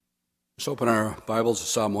Let's open our Bibles to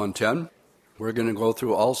Psalm 110. We're going to go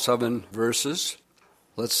through all 7 verses.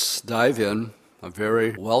 Let's dive in. A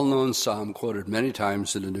very well-known psalm quoted many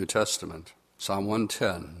times in the New Testament. Psalm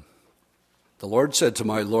 110. The Lord said to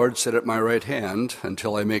my Lord, sit at my right hand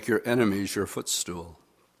until I make your enemies your footstool.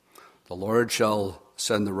 The Lord shall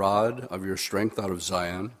send the rod of your strength out of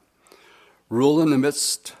Zion. Rule in the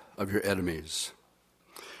midst of your enemies.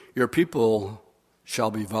 Your people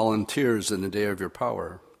shall be volunteers in the day of your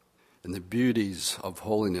power, in the beauties of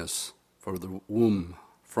holiness from the womb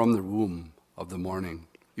of the morning.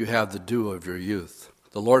 You have the dew of your youth.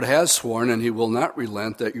 The Lord has sworn, and he will not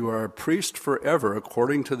relent, that you are a priest forever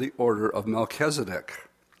according to the order of Melchizedek.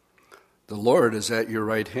 The Lord is at your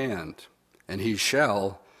right hand, and he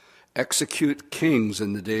shall execute kings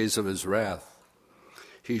in the days of his wrath.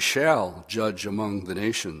 He shall judge among the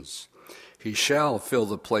nations. He shall fill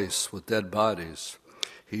the place with dead bodies.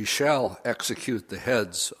 He shall execute the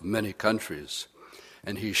heads of many countries,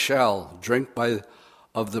 and he shall drink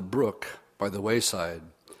of the brook by the wayside.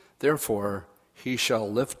 Therefore, he shall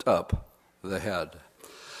lift up the head.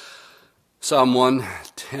 Psalm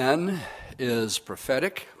 110 is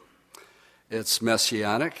prophetic. It's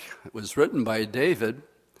messianic. It was written by David,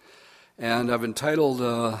 and I've entitled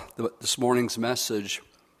this morning's message,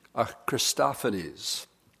 Christophanies,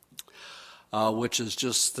 which is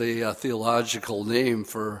just the theological name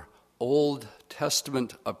for Old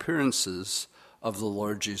Testament appearances of the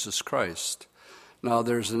Lord Jesus Christ. Now,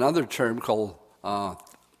 there's another term called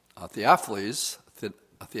theophanies,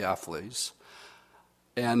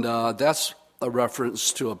 and that's a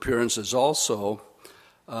reference to appearances also,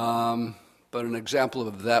 but an example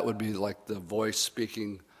of that would be like the voice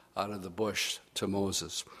speaking out of the bush to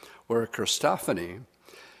Moses, where a Christophany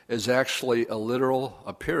is actually a literal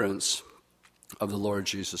appearance of the Lord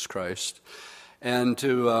Jesus Christ. And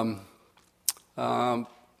to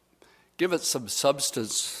give it some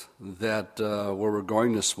substance that where we're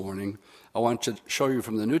going this morning, I want to show you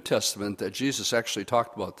from the New Testament that Jesus actually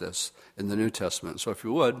talked about this in the New Testament. So if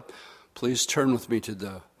you would, please turn with me to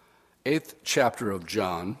the 8th chapter of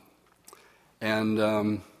John, and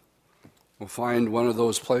we'll find one of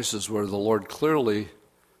those places where the Lord clearly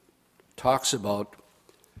talks about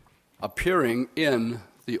appearing in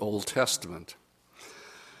the Old Testament.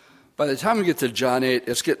 By the time we get to John 8,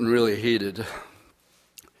 it's getting really heated.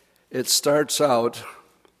 It starts out,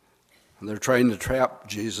 and they're trying to trap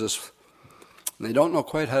Jesus, and they don't know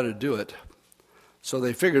quite how to do it. So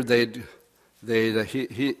they figured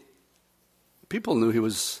people knew he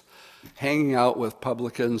was hanging out with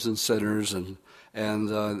publicans and sinners, and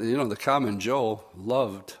the common Joe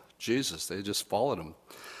loved Jesus. They just followed him.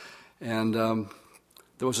 And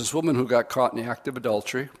there was this woman who got caught in the act of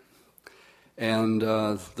adultery, and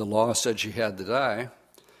the law said she had to die,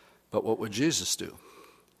 but what would Jesus do?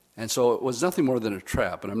 And so it was nothing more than a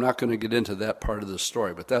trap, and I'm not going to get into that part of the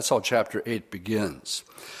story, but that's how chapter 8 begins.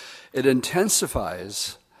 It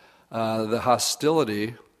intensifies the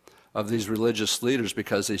hostility of these religious leaders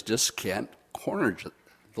because they just can't corner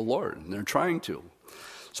the Lord, and they're trying to.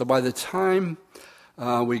 So by the time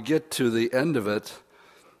we get to the end of it,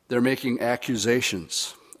 they're making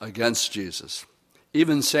accusations against Jesus,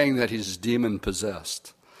 even saying that he's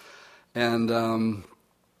demon-possessed. And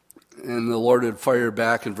the Lord had fired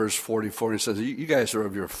back in verse 44, and he says, you guys are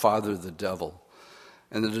of your father the devil,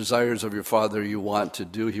 and the desires of your father you want to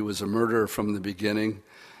do. He was a murderer from the beginning.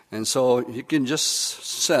 And so you can just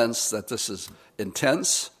sense that this is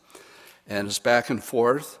intense, and it's back and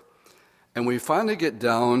forth. And we finally get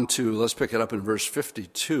down to, let's pick it up in verse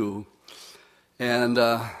 52, and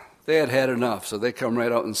they had enough. So they come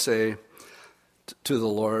right out and say to the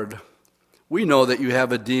Lord, we know that you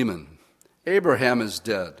have a demon. Abraham is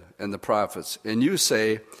dead, and the prophets, and you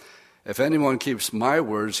say, if anyone keeps my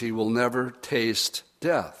words, he will never taste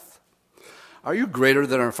death. Are you greater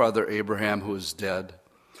than our father Abraham, who is dead,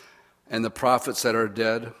 and the prophets that are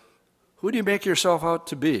dead? Who do you make yourself out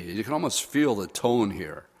to be? You can almost feel the tone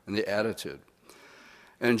here and the attitude.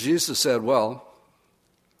 And Jesus said, well,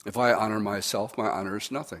 if I honor myself, my honor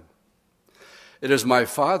is nothing. It is my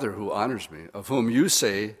Father who honors me, of whom you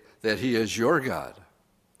say that he is your God.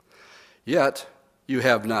 Yet you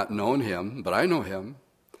have not known him, but I know him.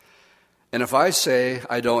 And if I say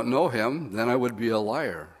I don't know him, then I would be a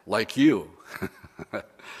liar, like you.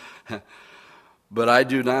 But I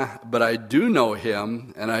do know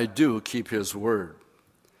him, and I do keep his word.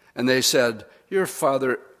 And they said, your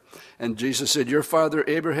father, and Jesus said, your father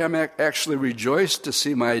Abraham actually rejoiced to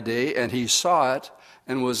see my day, and he saw it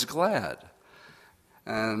and was glad.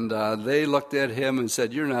 And they looked at him and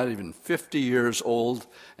said, you're not even 50 years old,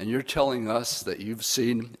 and you're telling us that you've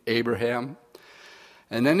seen Abraham?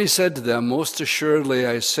 And then he said to them, most assuredly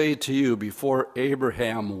I say to you, before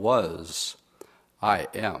Abraham was, I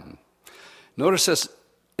am. Notice this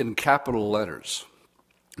in capital letters,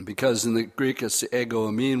 because in the Greek it's the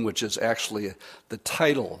ego eimi, which is actually the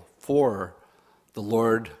title for the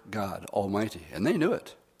Lord God Almighty. And they knew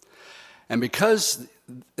it. And because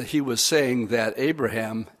he was saying that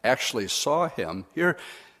Abraham actually saw him, here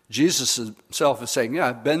Jesus himself is saying, yeah,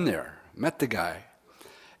 I've been there, met the guy.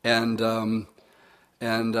 And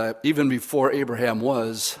even before Abraham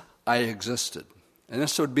was, I existed. And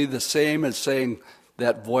this would be the same as saying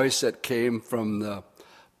that voice that came from the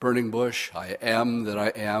burning bush, I am that I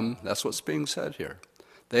am. That's what's being said here.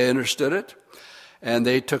 They understood it, and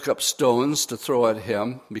they took up stones to throw at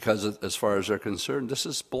him because, as far as they're concerned, this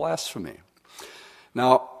is blasphemy.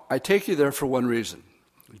 Now, I take you there for one reason.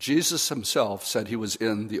 Jesus himself said he was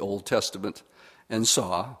in the Old Testament and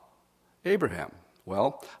saw Abraham.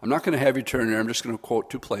 Well, I'm not going to have you turn there. I'm just going to quote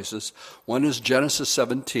two places. One is Genesis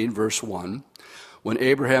 17, verse 1. When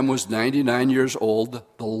Abraham was 99 years old,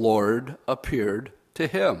 the Lord appeared to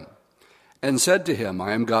him and said to him,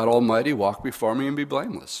 I am God Almighty, walk before me and be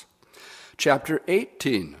blameless. Chapter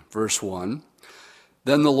 18, verse 1.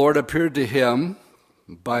 Then the Lord appeared to him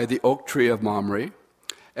by the oak tree of Mamre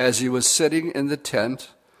as he was sitting in the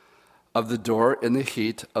tent of the door in the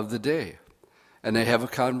heat of the day. And they have a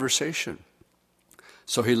conversation.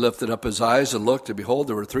 So he lifted up his eyes and looked, and behold,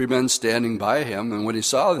 there were three men standing by him. And when he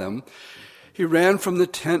saw them, he ran from the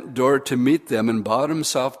tent door to meet them and bowed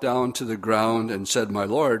himself down to the ground and said, My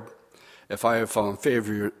Lord, if I have found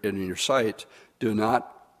favor in your sight, do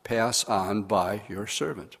not pass on by your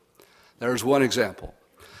servant. There's one example.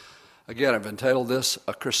 Again, I've entitled this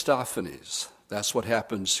a Christophanies. That's what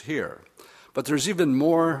happens here. But there's even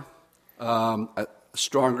more, a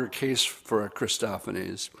stronger case for a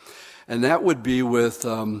Christophanies. And that would be with,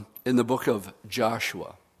 in the book of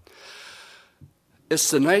Joshua. It's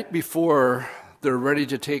the night before they're ready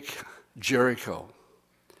to take Jericho.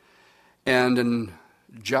 And in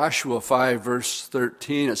Joshua 5, verse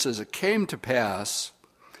 13, it says, It came to pass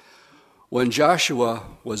when Joshua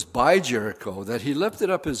was by Jericho that he lifted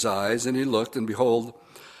up his eyes and he looked, and behold,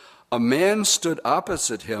 a man stood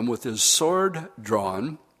opposite him with his sword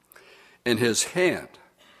drawn in his hand.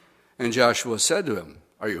 And Joshua said to him,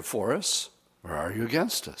 Are you for us or are you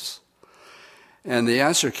against us? And the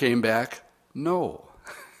answer came back, no.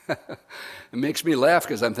 It makes me laugh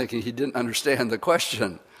because I'm thinking he didn't understand the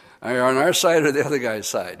question. Are you on our side or the other guy's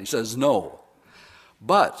side? He says, no.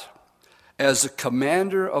 But as the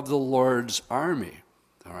commander of the Lord's army,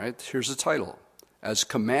 all right, here's the title. As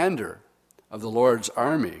commander of the Lord's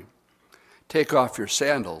army, take off your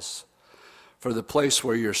sandals, for the place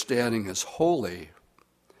where you're standing is holy.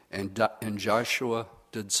 And Joshua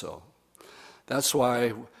did so. That's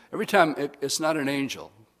why every time, it's not an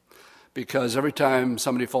angel, because every time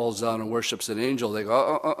somebody falls down and worships an angel, they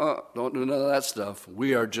go, don't do none of that stuff.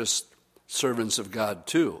 We are just servants of God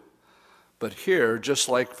too. But here, just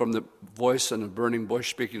like from the voice in the burning bush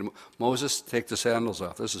speaking to Moses, take the sandals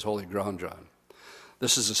off. This is holy ground, John.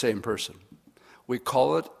 This is the same person. We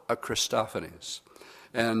call it a Christophanies.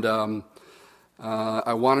 And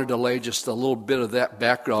I wanted to lay just a little bit of that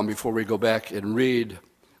background before we go back and read.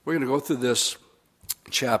 We're going to go through this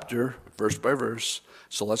chapter, verse by verse.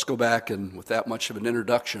 So let's go back and with that much of an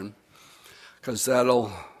introduction, because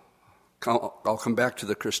I'll come back to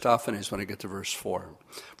the Christophanies when I get to verse 4.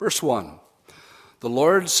 Verse 1, the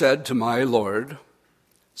Lord said to my Lord,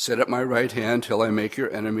 sit at my right hand till I make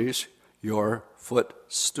your enemies your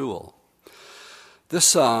footstool. This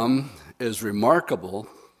psalm is remarkable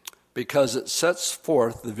because it sets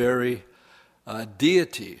forth the very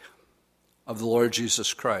deity of the Lord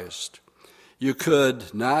Jesus Christ. You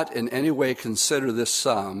could not in any way consider this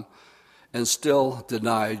psalm and still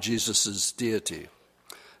deny Jesus' deity.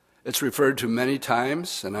 It's referred to many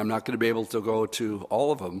times, and I'm not going to be able to go to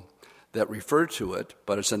all of them that refer to it,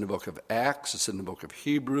 but it's in the book of Acts, it's in the book of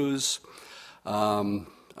Hebrews.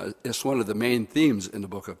 It's one of the main themes in the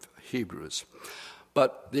book of Hebrews.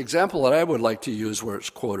 But the example that I would like to use where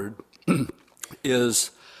it's quoted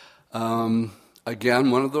is,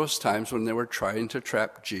 again, one of those times when they were trying to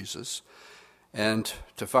trap Jesus. And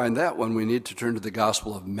to find that one, we need to turn to the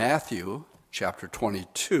Gospel of Matthew, chapter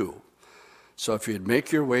 22. So if you'd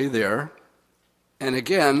make your way there, and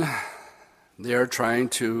again, they are trying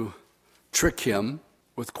to trick him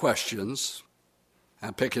with questions.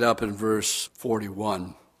 I'll pick it up in verse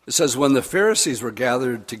 41. It says, when the Pharisees were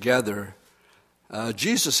gathered together,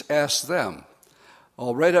 Jesus asked them.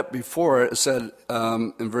 Well, right up before it said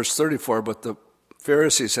in verse 34, but the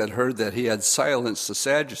Pharisees had heard that he had silenced the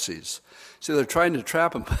Sadducees. See, they're trying to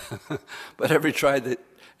trap him, but every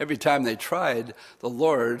time they tried, the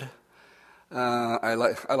Lord, I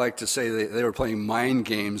like to say they were playing mind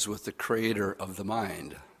games with the creator of the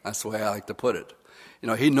mind. That's the way I like to put it.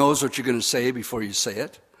 He knows what you're going to say before you say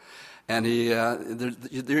it. And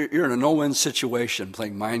you're in a no-win situation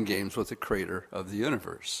playing mind games with the creator of the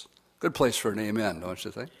universe. Good place for an amen, don't you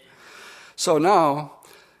think? So now,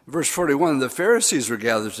 verse 41, the Pharisees were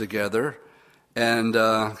gathered together, and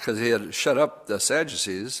because he had shut up the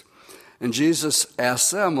Sadducees, and Jesus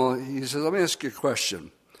asked them, he says, let me ask you a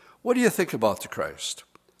question. What do you think about the Christ?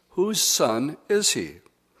 Whose son is he?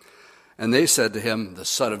 And they said to him, the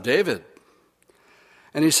son of David.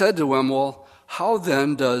 And he said to them, well, how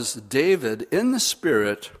then does David in the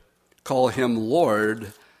Spirit call him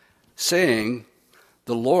Lord, saying,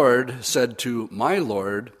 the Lord said to my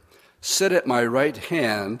Lord, sit at my right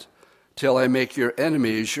hand till I make your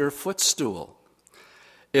enemies your footstool.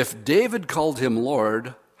 If David called him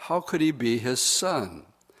Lord, how could he be his son?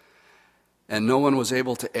 And no one was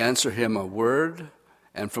able to answer him a word,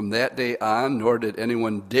 and from that day on, nor did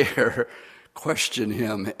anyone dare question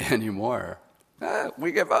him anymore.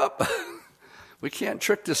 We give up. We can't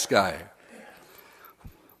trick this guy.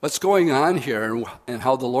 What's going on here and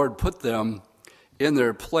how the Lord put them in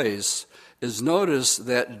their place is notice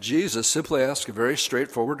that Jesus simply asked a very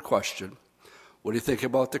straightforward question. What do you think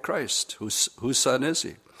about the Christ? Whose son is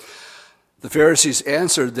he? The Pharisees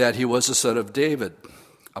answered that he was the son of David.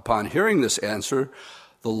 Upon hearing this answer,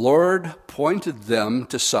 the Lord pointed them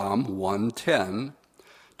to Psalm 110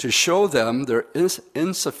 to show them their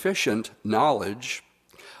insufficient knowledge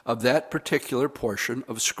of that particular portion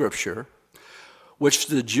of Scripture, which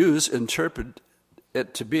the Jews interpret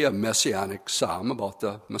it to be a messianic psalm about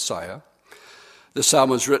the Messiah. The psalm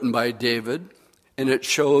was written by David, and it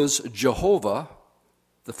shows Jehovah,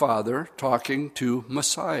 the Father, talking to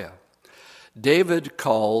Messiah. David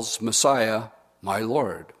calls Messiah my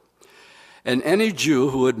Lord. And any Jew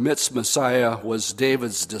who admits Messiah was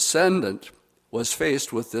David's descendant was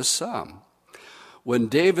faced with this psalm. When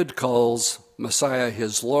David calls Messiah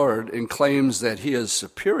his Lord and claims that he is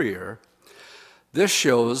superior, this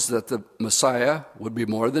shows that the Messiah would be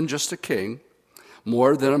more than just a king,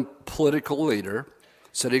 more than a political leader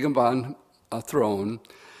sitting upon a throne.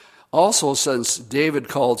 Also, since David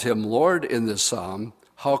called him Lord in this psalm,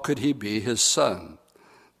 how could he be his son?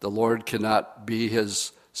 The Lord cannot be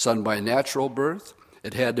his son by natural birth.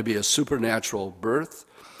 It had to be a supernatural birth.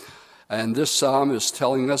 And this psalm is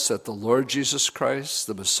telling us that the Lord Jesus Christ,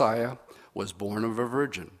 the Messiah, was born of a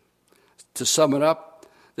virgin. To sum it up,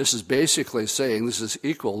 this is basically saying this is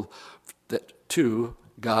equal to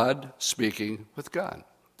God speaking with God.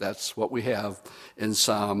 That's what we have in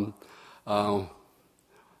Psalm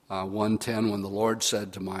 110 when the Lord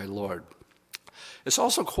said to my Lord. It's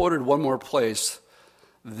also quoted one more place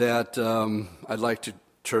that I'd like to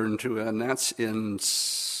turn to, and that's in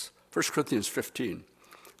 1 Corinthians 15.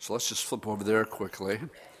 So let's just flip over there quickly.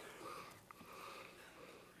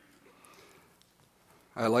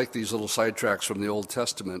 I like these little sidetracks from the Old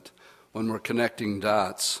Testament when we're connecting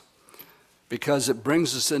dots because it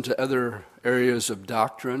brings us into other areas of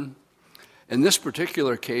doctrine. In this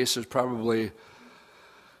particular case, it's probably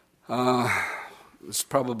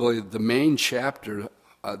the main chapter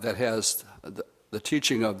that has the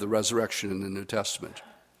teaching of the resurrection in the New Testament.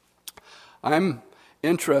 I'm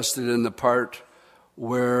interested in the part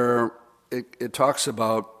where it talks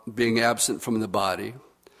about being absent from the body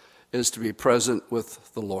is to be present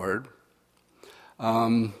with the Lord.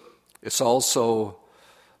 It's also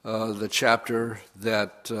the chapter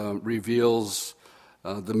that reveals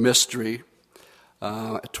the mystery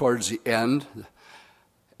towards the end.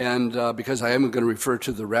 And because I am going to refer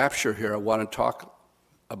to the rapture here, I want to talk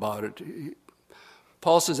about it.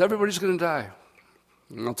 Paul says everybody's going to die.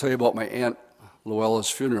 And I'll tell you about my Aunt Luella's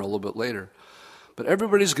funeral a little bit later. But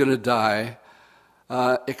everybody's going to die,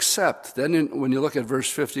 except, then when you look at verse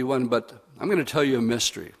 51, but I'm going to tell you a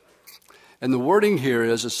mystery. And the wording here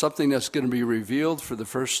is something that's going to be revealed for the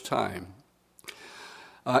first time.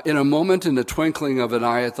 In a moment, in the twinkling of an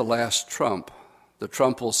eye at the last trump, the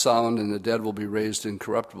trump will sound and the dead will be raised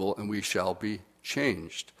incorruptible and we shall be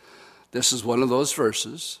changed. This is one of those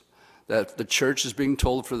verses that the church is being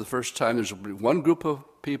told for the first time. There's one group of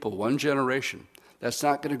people, one generation, that's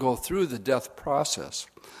not going to go through the death process.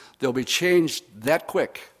 They'll be changed that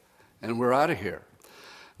quick, and we're out of here.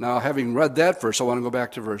 Now, having read that verse, I want to go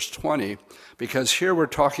back to verse 20, because here we're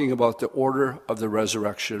talking about the order of the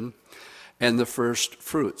resurrection and the first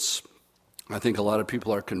fruits. I think a lot of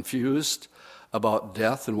people are confused about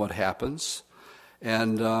death and what happens,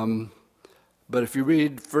 But if you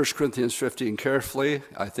read 1 Corinthians 15 carefully,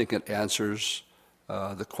 I think it answers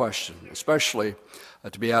the question, especially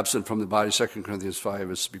to be absent from the body. 2 Corinthians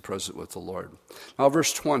 5 is to be present with the Lord. Now,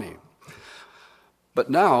 verse 20. But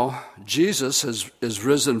now Jesus is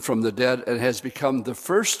risen from the dead and has become the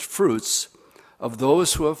first fruits of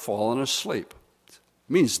those who have fallen asleep. It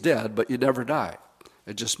means dead, but you never die.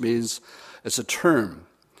 It just means it's a term.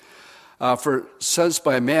 For since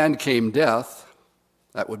by man came death,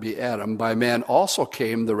 that would be Adam, by man also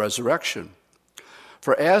came the resurrection.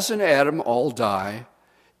 For as in Adam all die,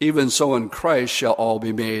 even so in Christ shall all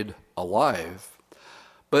be made alive.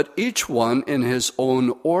 But each one in his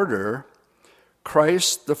own order,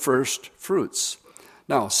 Christ the first fruits.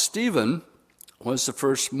 Now, Stephen was the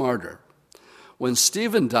first martyr. When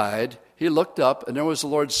Stephen died, he looked up and there was the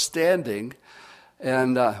Lord standing,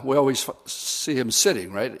 and we always see him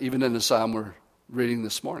sitting, right? Even in the psalm we're reading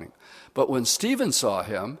this morning. But when Stephen saw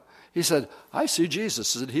him, he said, I see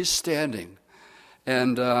Jesus, and he's standing.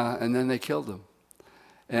 And then they killed him.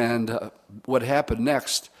 And what happened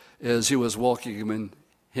next is he was welcoming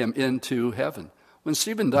him into heaven. When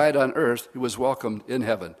Stephen died on earth, he was welcomed in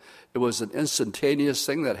heaven. It was an instantaneous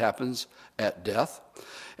thing that happens at death.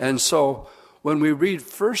 And so when we read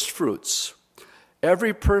first fruits,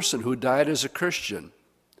 every person who died as a Christian,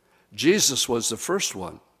 Jesus was the first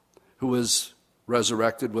one who was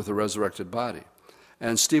resurrected with a resurrected body.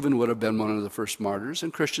 And Stephen would have been one of the first martyrs,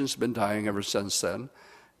 and Christians have been dying ever since then.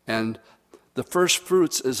 And the first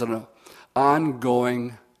fruits is an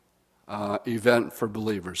ongoing event for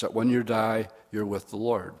believers, that when you die, you're with the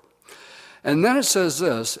Lord. And then it says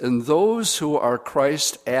this, and those who are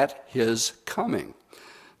Christ at his coming.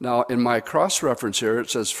 Now, in my cross-reference here, it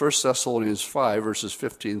says 1 Thessalonians 5, verses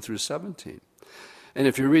 15 through 17. And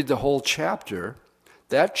if you read the whole chapter,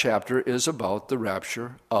 that chapter is about the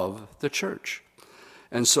rapture of the church.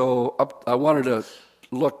 And so I wanted to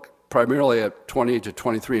look primarily at 20 to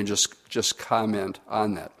 23 and just comment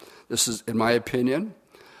on that. This is, in my opinion,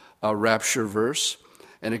 a rapture verse,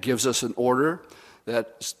 and it gives us an order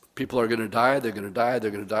that people are going to die, they're going to die,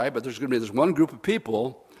 they're going to die, but there's going to be this one group of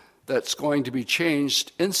people that's going to be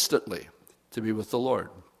changed instantly to be with the Lord.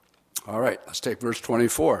 All right, let's take verse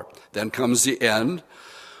 24. Then comes the end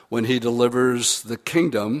when he delivers the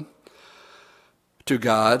kingdom to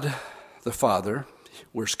God the Father.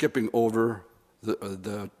 We're skipping over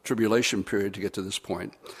the tribulation period to get to this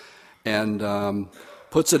point, and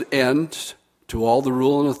puts an end to all the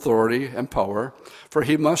rule and authority and power, for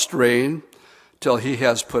he must reign till he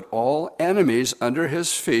has put all enemies under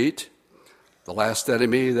his feet. The last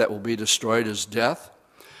enemy that will be destroyed is death.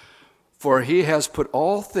 For he has put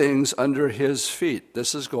all things under his feet.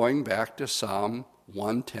 This is going back to Psalm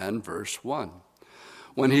 110, verse 1.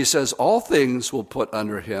 When he says all things will put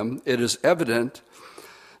under him, it is evident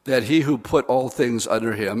that he who put all things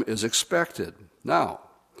under him is expected. Now,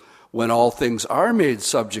 when all things are made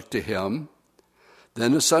subject to him,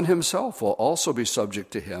 then the Son himself will also be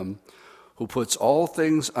subject to him, who puts all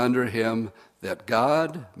things under him, that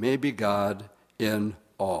God may be God in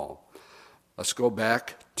all. Let's go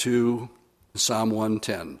back to Psalm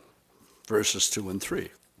 110, verses 2 and 3.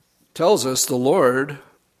 It tells us, the Lord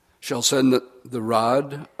shall send the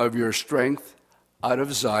rod of your strength out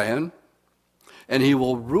of Zion, and he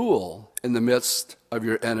will rule in the midst of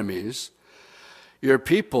your enemies. Your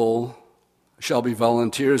people shall be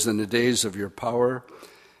volunteers in the days of your power,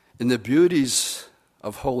 in the beauties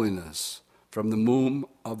of holiness, from the womb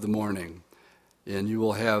of the morning, and you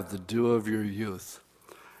will have the dew of your youth.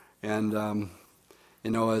 And,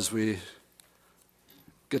 as we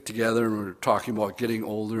get together and we're talking about getting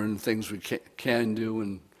older and things we can do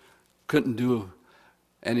and couldn't do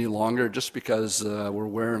any longer just because we're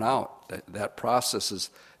wearing out. That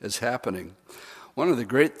process is happening. One of the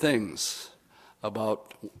great things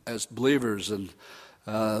about, as believers, and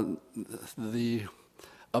the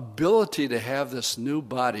ability to have this new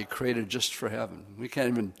body created just for heaven. We can't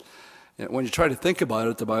even, when you try to think about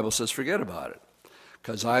it, the Bible says forget about it.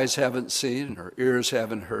 Because eyes haven't seen or ears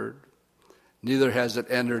haven't heard, neither has it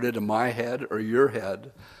entered into my head or your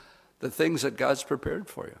head, the things that God's prepared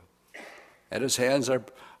for you. At his hands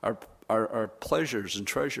are pleasures and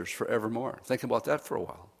treasures forevermore. Think about that for a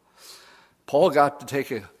while. Paul got to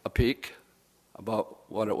take a peek about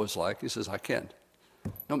what it was like. He says, I can't.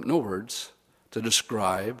 No words to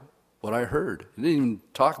describe what I heard. He didn't even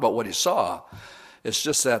talk about what he saw. It's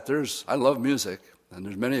just that I love music, and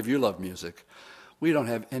there's many of you love music. We don't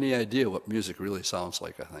have any idea what music really sounds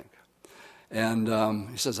like, I think. And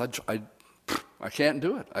he says, I can't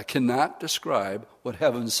do it. I cannot describe what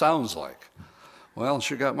heaven sounds like. Well, it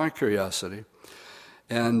sure got my curiosity.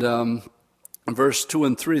 And In verse 2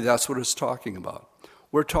 and 3, that's what it's talking about.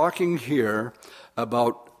 We're talking here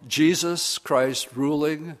about Jesus Christ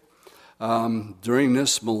ruling during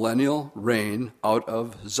this millennial reign out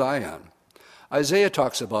of Zion. Isaiah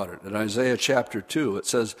talks about it. In Isaiah chapter 2, it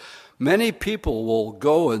says, "Many people will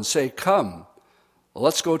go and say, 'Come,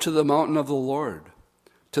 let's go to the mountain of the Lord,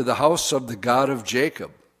 to the house of the God of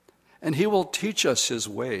Jacob, and he will teach us his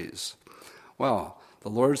ways.'" Wow, the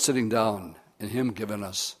Lord sitting down and him giving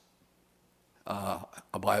us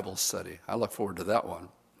a Bible study. I look forward to that one.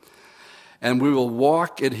 "And we will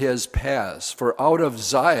walk in his paths, for out of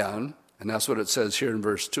Zion," and that's what it says here in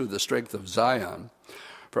verse 2, the strength of Zion,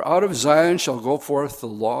 "for out of Zion shall go forth the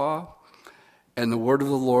law and the word of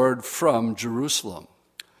the Lord from Jerusalem."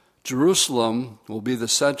 Jerusalem will be the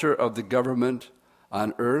center of the government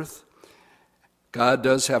on earth. God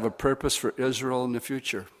does have a purpose for Israel in the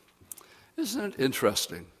future. Isn't it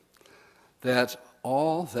interesting that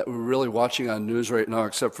all that we're really watching on news right now,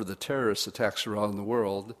 except for the terrorist attacks around the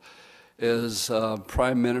world, is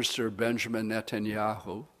Prime Minister Benjamin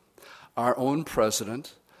Netanyahu, our own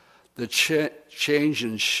president, the change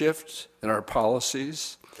and shift in our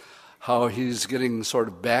policies, how he's getting sort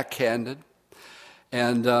of backhanded,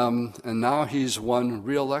 and now he's won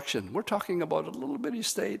re-election. We're talking about a little bitty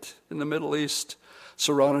state in the Middle East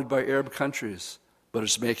surrounded by Arab countries, but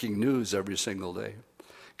it's making news every single day.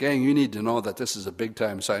 Gang, you need to know that this is a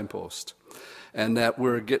big-time signpost and that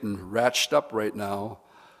we're getting ratcheted up right now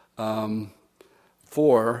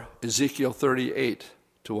for Ezekiel 38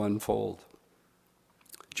 to unfold.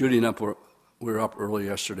 Judy and we were up early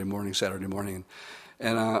Saturday morning,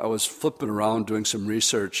 and I was flipping around doing some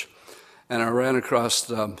research, and I ran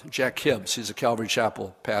across Jack Hibbs. He's a Calvary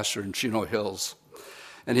Chapel pastor in Chino Hills.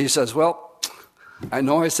 And he says, "Well, I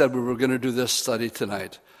know I said we were going to do this study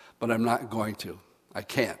tonight, but I'm not going to. I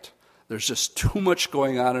can't. There's just too much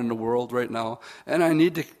going on in the world right now, and I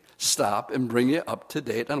need to stop and bring you up to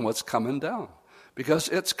date on what's coming down, because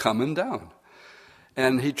it's coming down."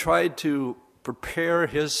 And he tried to prepare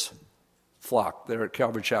his flock there at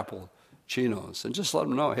Calvary Chapel Chinos and just let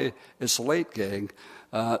them know, hey, it's late, gang.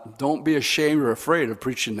 Don't be ashamed or afraid of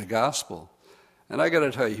preaching the gospel. And I got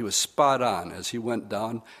to tell you, he was spot on as he went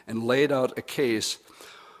down and laid out a case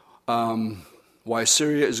why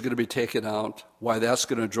Syria is going to be taken out, why that's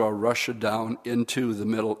going to draw Russia down into the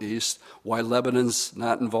Middle East, why Lebanon's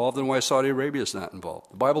not involved, and why Saudi Arabia is not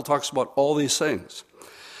involved. The Bible talks about all these things.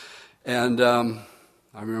 And I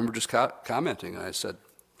remember just commenting, and I said,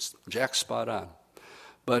 "Jack's spot on."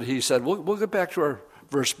 But he said, we'll get back to our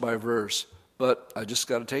verse by verse, but I just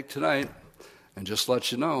got to take tonight and just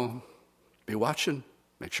let you know, be watching.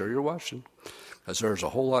 Make sure you're watching, because there's a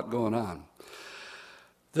whole lot going on.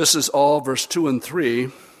 This is all, verse 2 and 3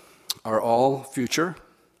 are all future.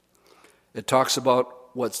 It talks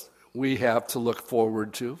about what we have to look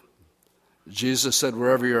forward to. Jesus said,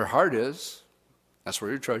 "Wherever your heart is, that's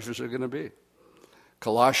where your treasures are going to be."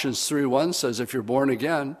 Colossians 3:1 says, "If you're born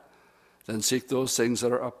again, then seek those things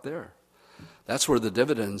that are up there." That's where the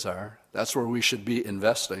dividends are. That's where we should be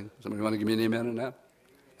investing. Somebody want to give me an amen on that?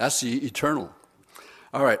 That's the eternal.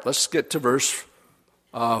 All right, let's get to verse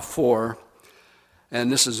 4. And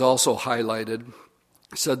this is also highlighted.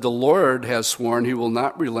 It said, "The Lord has sworn he will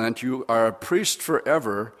not relent. You are a priest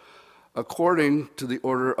forever, according to the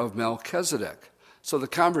order of Melchizedek." So the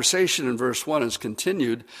conversation in verse 1 is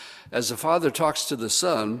continued as the Father talks to the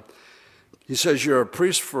Son. He says, "You're a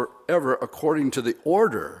priest forever, according to the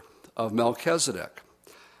order of Melchizedek."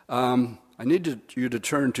 I need you to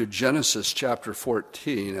turn to Genesis chapter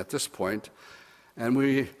 14 at this point. And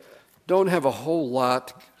we don't have a whole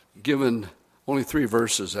lot given. Only 3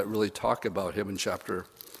 verses that really talk about him in chapter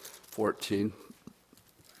 14.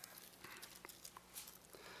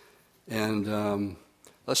 And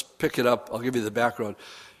let's pick it up. I'll give you the background.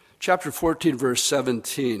 Chapter 14, verse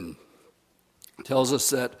 17 tells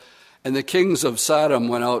us that, "And the kings of Sodom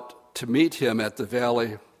went out to meet him at the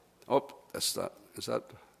valley." Here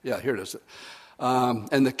it is.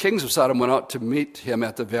 "And the kings of Sodom went out to meet him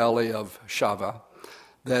at the valley of Shaveh,"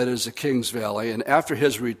 that is the king's valley. "And after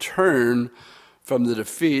his return from the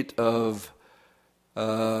defeat of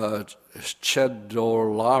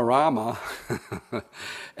Chedorlaomer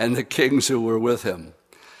and the kings who were with him."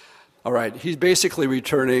 All right, he's basically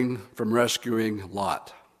returning from rescuing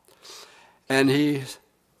Lot. And he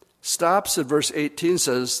stops at verse 18,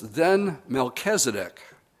 says, "Then Melchizedek,"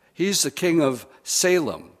 he's the king of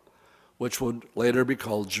Salem, which would later be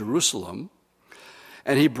called Jerusalem,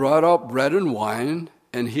 "and he brought out bread and wine,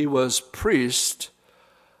 and he was priest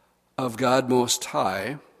of God Most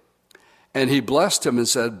High. And he blessed him and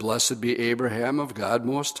said, 'Blessed be Abraham of God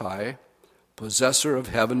Most High, possessor of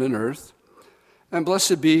heaven and earth. And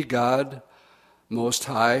blessed be God Most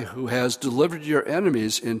High, who has delivered your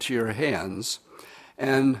enemies into your hands.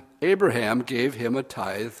 And Abraham gave him a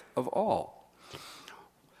tithe of all.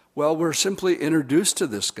 Well, we're simply introduced to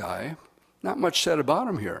this guy. Not much said about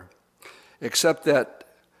him here, except that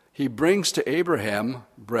he brings to Abraham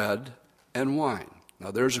bread and wine.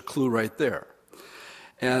 Now, there's a clue right there.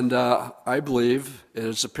 And I believe it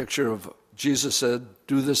is a picture of Jesus said,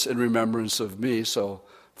 do this in remembrance of me. So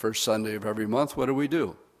first Sunday of every month, what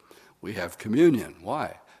do? We have communion.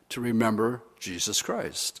 Why? To remember Jesus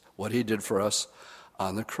Christ, what he did for us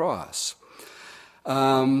on the cross.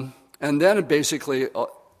 And then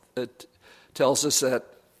it tells us that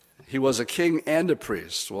he was a king and a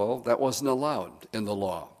priest. Well, that wasn't allowed in the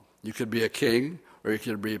law. You could be a king or you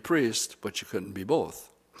could be a priest, but you couldn't be both.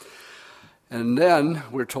 And then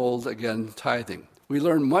we're told, again, tithing. We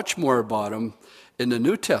learn much more about him in the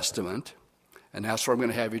New Testament, and that's where I'm going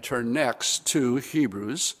to have you turn next to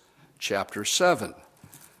Hebrews chapter 7,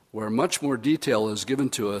 where much more detail is given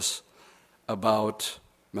to us about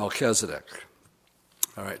Melchizedek.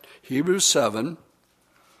 All right, Hebrews 7,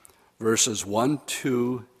 verses 1,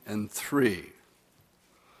 2, and 3.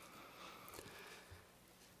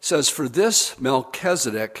 Says, for this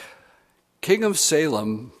Melchizedek, king of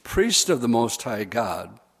Salem, priest of the Most High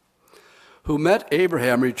God, who met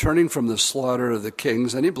Abraham returning from the slaughter of the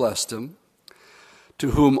kings, and he blessed him,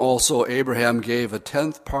 to whom also Abraham gave a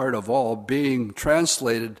 10th part of all, being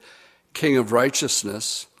translated king of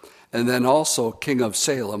righteousness, and then also king of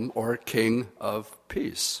Salem, or king of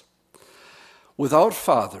peace. Without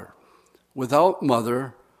father, without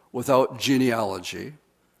mother, without genealogy,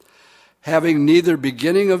 having neither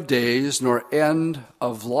beginning of days nor end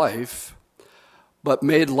of life, but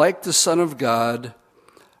made like the Son of God,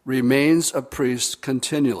 remains a priest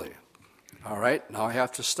continually. All right, now I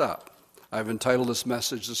have to stop. I've entitled this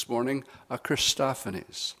message this morning, A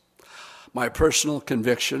Christophanies. My personal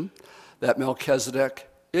conviction that Melchizedek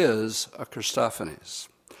is a Christophanies.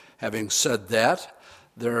 Having said that,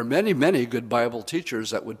 there are many, many good Bible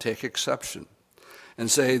teachers that would take exception and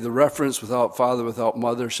say the reference without father, without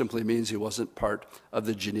mother simply means he wasn't part of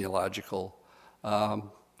the genealogical,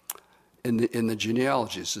 in the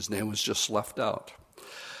genealogies. His name was just left out.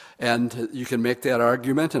 And you can make that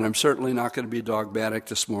argument, and I'm certainly not going to be dogmatic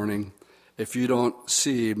this morning if you don't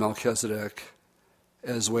see Melchizedek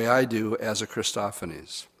as the way I do as a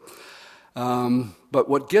Christophanies. But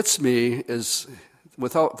what gets me is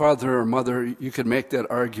without father or mother, you can make that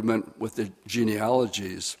argument with the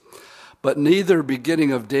genealogies, but neither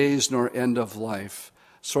beginning of days nor end of life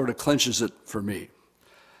sort of clinches it for me.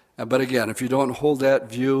 But again, if you don't hold that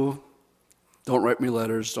view, don't write me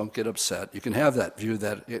letters, don't get upset. You can have that view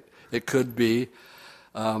that it could be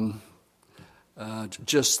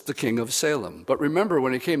just the king of Salem. But remember,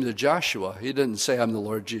 when he came to Joshua, he didn't say, I'm the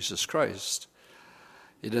Lord Jesus Christ.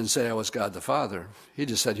 He didn't say I was God the Father. He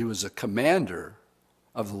just said he was a commander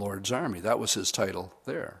of the Lord's army. That was his title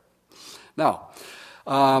there. Now,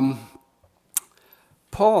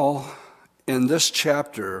 Paul, in this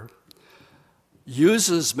chapter,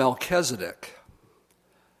 uses Melchizedek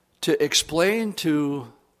to explain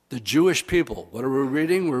to the Jewish people. What are we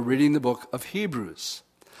reading? We're reading the book of Hebrews.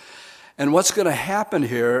 And what's going to happen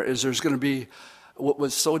here is there's going to be what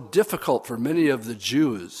was so difficult for many of the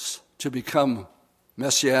Jews to become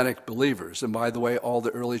Messianic believers. And by the way, all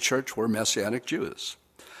the early church were Messianic Jews.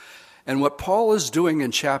 And what Paul is doing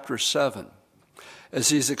in chapter 7 is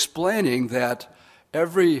he's explaining that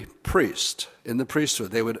every priest in the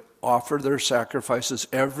priesthood, they would offer their sacrifices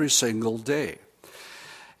every single day.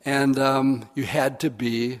 And you had to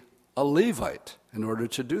be a Levite in order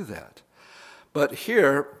to do that. But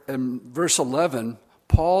here in verse 11,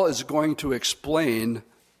 Paul is going to explain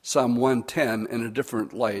Psalm 110 in a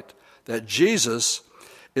different light, that Jesus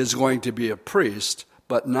is going to be a priest,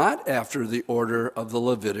 but not after the order of the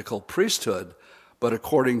Levitical priesthood, but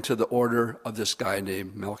according to the order of this guy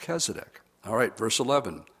named Melchizedek. All right, verse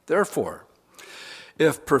 11. Therefore,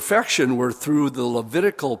 if perfection were through the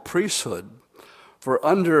Levitical priesthood, for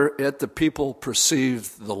under it the people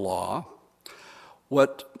perceived the law,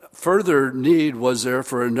 what further need was there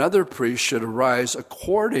for another priest should arise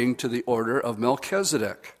according to the order of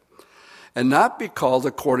Melchizedek, and not be called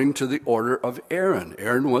according to the order of Aaron?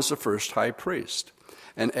 Aaron was the first high priest,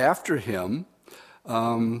 and after him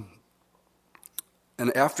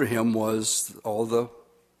was all the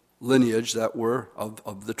lineage that were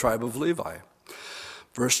of the tribe of Levi.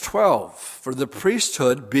 Verse 12, for the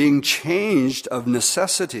priesthood being changed of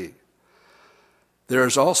necessity, there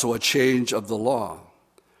is also a change of the law.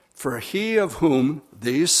 For he of whom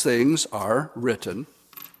these things are written,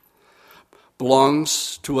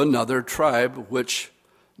 belongs to another tribe which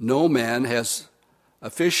no man has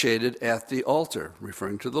officiated at the altar,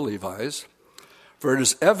 referring to the Levites. For it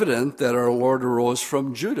is evident that our Lord arose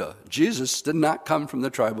from Judah. Jesus did not come from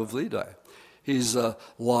the tribe of Levi. He's a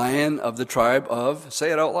lion of the tribe of,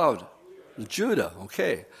 say it out loud, Judah.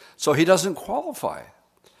 Okay, so he doesn't qualify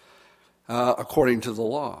according to the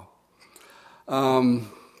law. And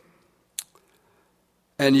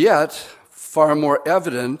yet, far more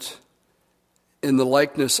evident in the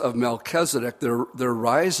likeness of Melchizedek, there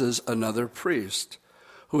rises another priest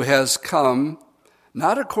who has come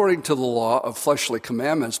not according to the law of fleshly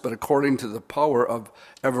commandments, but according to the power of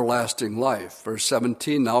everlasting life. Verse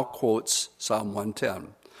 17 now quotes Psalm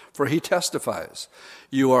 110. For he testifies,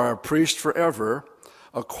 you are a priest forever,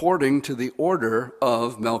 according to the order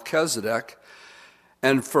of Melchizedek.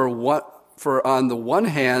 And for on the one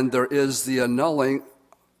hand, there is the annulling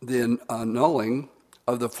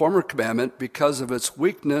of the former commandment because of its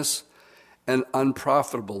weakness and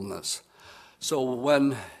unprofitableness. So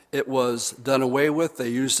when it was done away with, they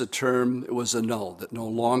used the term, it was annulled, it no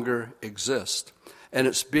longer exists. And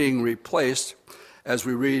it's being replaced, as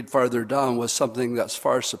we read farther down, with something that's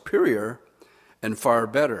far superior and far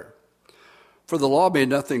better. For the law made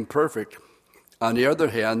nothing perfect. On the other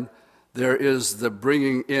hand, there is the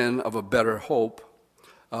bringing in of a better hope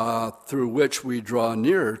through which we draw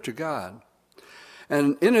nearer to God.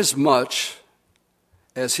 And inasmuch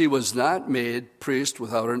as he was not made priest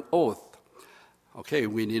without an oath, okay,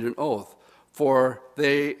 we need an oath. For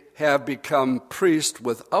they have become priests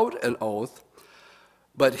without an oath,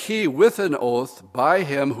 but he with an oath by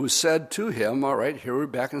him who said to him, all right, here we're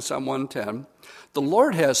back in Psalm 110, the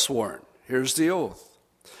Lord has sworn, here's the oath.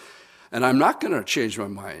 And I'm not going to change my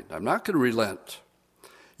mind. I'm not going to relent.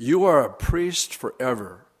 You are a priest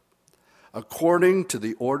forever, according to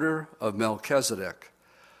the order of Melchizedek.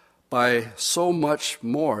 By so much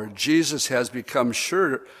more, Jesus has become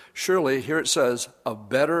surely, here it says, a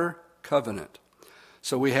better covenant.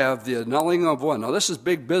 So we have the annulling of one. Now this is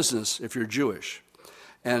big business if you're Jewish.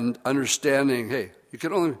 And understanding, hey, you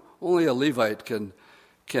can only a Levite can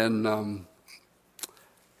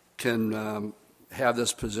have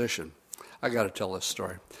this position. I got to tell this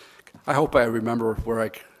story. I hope I remember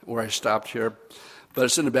where I stopped here, but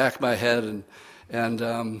it's in the back of my head.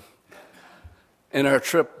 And in our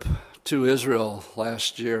trip to Israel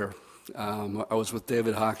last year, I was with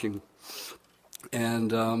David Hocking,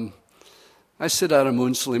 and I sit on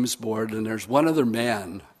Amun Salim's board, and there's one other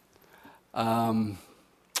man on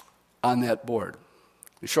that board,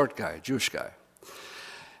 a short guy, Jewish guy.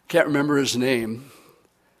 Can't remember his name,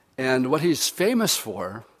 and what he's famous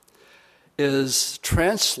for is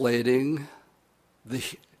translating the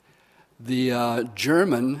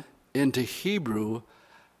German into Hebrew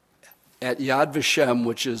at Yad Vashem,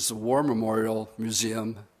 which is the War Memorial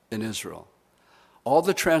Museum in Israel. All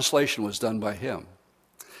the translation was done by him.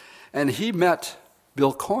 And he met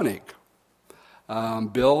Bill Koenig.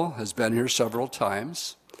 Bill has been here several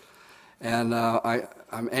times. And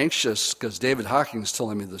I'm anxious, because David Hocking is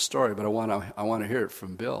telling me the story, but I want to hear it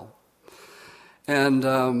from Bill.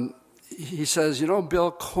 And he says,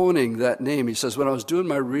 Bill Koenig, that name, he says, when I was doing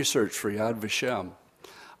my research for Yad Vashem,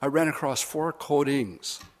 I ran across 4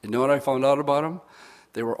 Koenings. You know what I found out about them?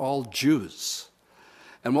 They were all Jews.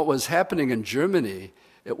 And what was happening in Germany,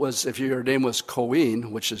 it was, if your name was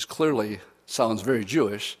Cohen, which is clearly sounds very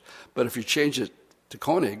Jewish, but if you change it to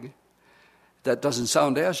Koenig, that doesn't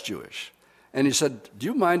sound as Jewish. And he said, do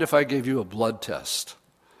you mind if I gave you a blood test?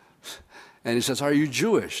 And he says, are you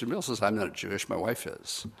Jewish? And Bill says, I'm not Jewish, my wife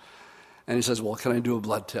is. And he says, well, can I do a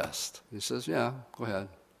blood test? And he says, yeah, go ahead.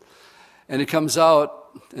 And he comes out,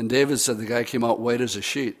 and David said the guy came out white as a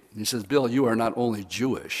sheet. And he says, Bill, you are not only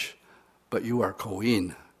Jewish, but you are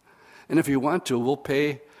Cohen. And if you want to, we'll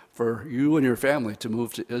pay for you and your family to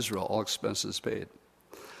move to Israel, all expenses paid.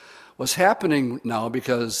 What's happening now,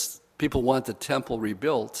 because people want the temple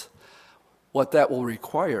rebuilt, what that will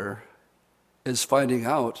require is finding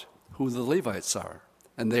out who the Levites are.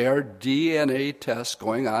 And there are DNA tests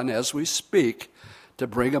going on as we speak to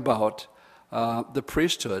bring about the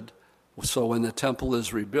priesthood. So when the temple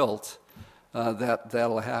is rebuilt,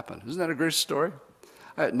 that'll happen. Isn't that a great story?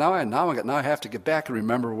 Now I have to get back and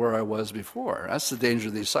remember where I was before. That's the danger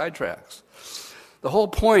of these sidetracks. The whole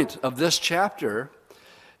point of this chapter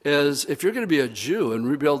is if you're going to be a Jew and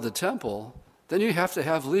rebuild the temple, then you have to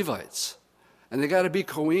have Levites. And they got to be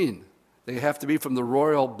Cohen. They have to be from the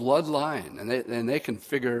royal bloodline, and they can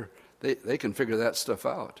figure that stuff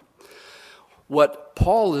out. What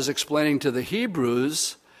Paul is explaining to the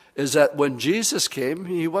Hebrews is that when Jesus came,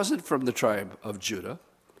 he wasn't from the tribe of Judah.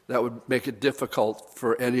 That would make it difficult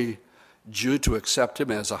for any Jew to accept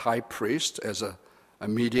him as a high priest, as a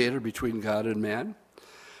mediator between God and man.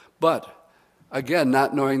 But again,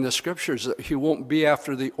 not knowing the scriptures, he won't be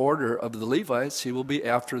after the order of the Levites. He will be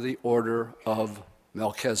after the order of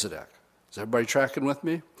Melchizedek. Is everybody tracking with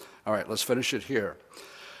me? All right, let's finish it here.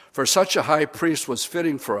 For such a high priest was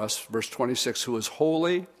fitting for us, verse 26, who is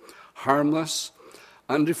holy, harmless,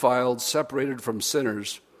 undefiled, separated from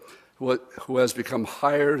sinners, who has become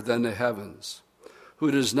higher than the heavens,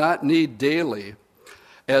 who does not need daily,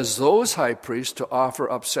 as those high priests, to offer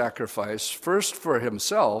up sacrifice, first for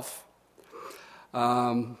himself,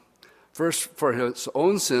 first for his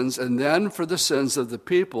own sins, and then for the sins of the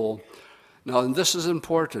people. Now, and this is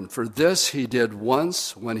important, for this he did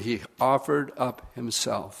once when he offered up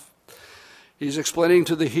himself. He's explaining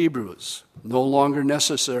to the Hebrews, no longer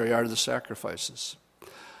necessary are the sacrifices.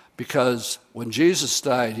 Because when Jesus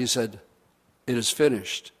died, he said, it is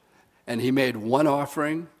finished. And he made one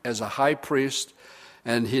offering as a high priest,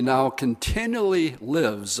 and he now continually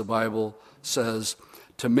lives, the Bible says,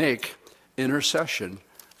 to make intercession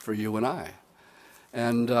for you and I.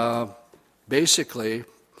 And basically,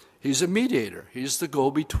 he's a mediator. He's the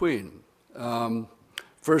go-between. 1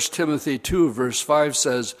 Timothy 2, verse 5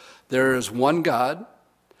 says, there is one God,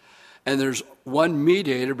 and there's one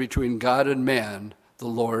mediator between God and man, the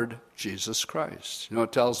Lord Jesus Christ. You know what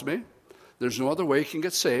it tells me? There's no other way you can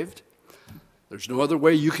get saved. There's no other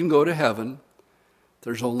way you can go to heaven.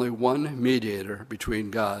 There's only one mediator between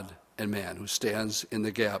God and man who stands in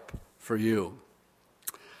the gap for you.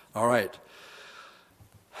 All right.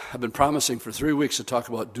 I've been promising for 3 weeks to talk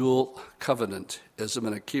about dual covenantism,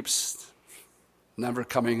 and it keeps never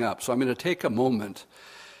coming up. So I'm going to take a moment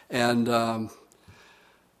and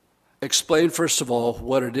explain, first of all,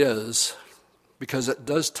 what it is, because it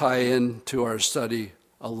does tie into our study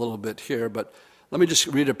a little bit here. But let me just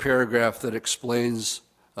read a paragraph that explains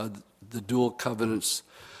the dual covenants.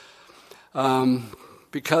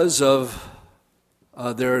 Because of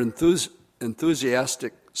their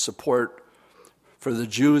enthusiastic support for the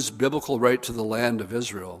Jews' biblical right to the land of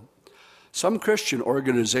Israel, some Christian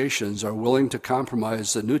organizations are willing to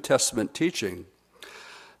compromise the New Testament teaching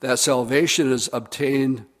that salvation is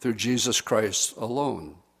obtained through Jesus Christ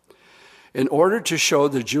alone. In order to show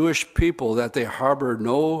the Jewish people that they harbor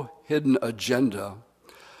no hidden agenda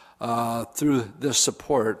through this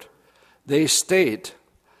support, they state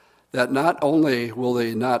that not only will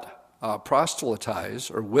they not proselytize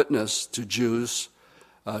or witness to Jews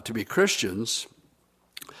to be Christians,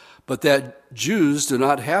 but that Jews do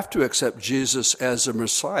not have to accept Jesus as the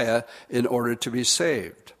Messiah in order to be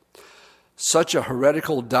saved. Such a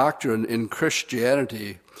heretical doctrine in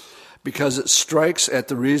Christianity, because it strikes at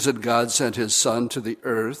the reason God sent his Son to the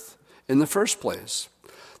earth in the first place.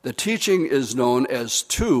 The teaching is known as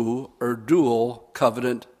two or dual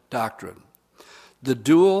covenant doctrine. The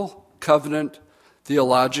dual covenant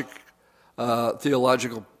theological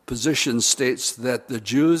position states that the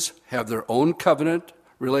Jews have their own covenant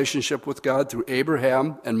relationship with God through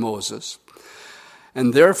Abraham and Moses,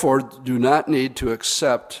 and therefore do not need to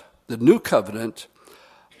accept the new covenant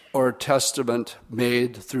or testament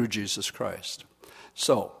made through Jesus Christ.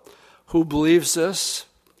 So, who believes this?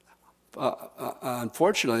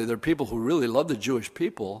 Unfortunately, there are people who really love the Jewish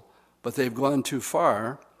people, but they've gone too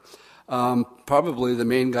far. Probably the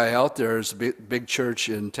main guy out there is a big church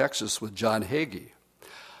in Texas with John Hagee.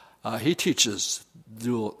 He teaches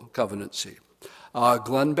dual covenancy.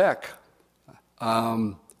 Glenn Beck,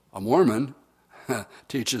 a Mormon,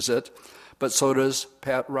 teaches it, but so does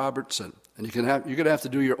Pat Robertson. And you're going to have to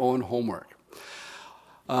do your own homework.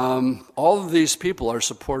 All of these people are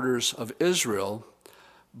supporters of Israel,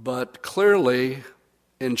 but clearly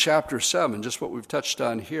in chapter 7, just what we've touched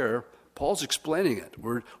on here, Paul's explaining it.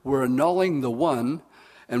 We're annulling the one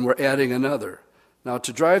and we're adding another. Now,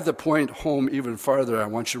 to drive the point home even farther, I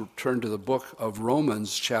want you to turn to the book of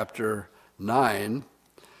Romans chapter 9.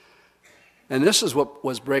 And this is what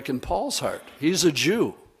was breaking Paul's heart. He's a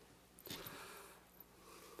Jew.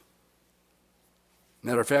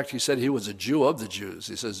 Matter of fact, he said he was a Jew of the Jews.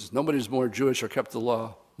 He says, nobody's more Jewish or kept the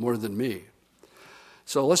law more than me.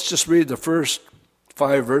 So let's just read the first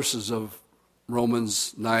 5 verses of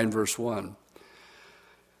Romans 9, verse 1.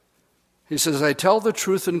 He says, I tell the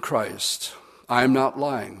truth in Christ. I am not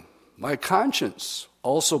lying. My conscience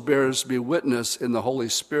also bears me witness in the Holy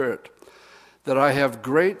Spirit that I have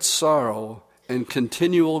great sorrow and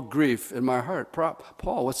continual grief in my heart.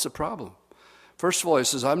 Paul, what's the problem? First of all, he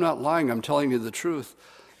says, I'm not lying. I'm telling you the truth,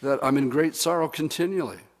 that I'm in great sorrow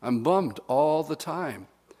continually. I'm bummed all the time.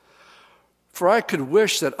 For I could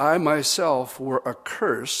wish that I myself were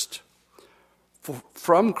accursed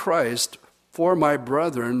from Christ for my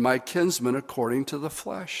brethren, my kinsmen, according to the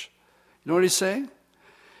flesh. You know what he's saying?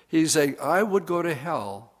 He's saying, I would go to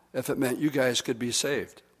hell if it meant you guys could be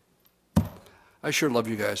saved. I sure love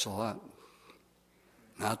you guys a lot.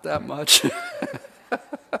 Not that much.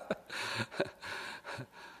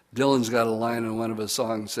 Dylan's got a line in one of his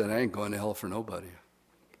songs that said, I ain't going to hell for nobody.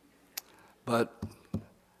 But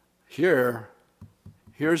here's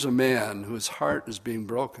a man whose heart is being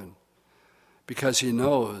broken because he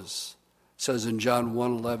knows, it says in John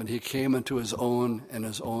 1:11, he came unto his own and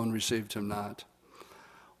his own received him not.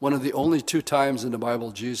 One of the only 2 times in the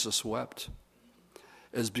Bible Jesus wept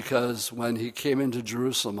is because when he came into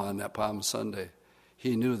Jerusalem on that Palm Sunday,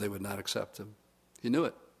 he knew they would not accept him. He knew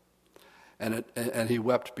it. And he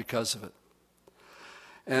wept because of it.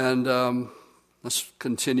 And let's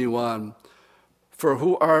continue on. For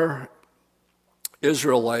who are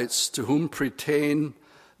Israelites to whom pertain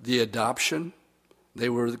the adoption? They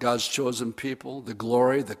were God's chosen people, the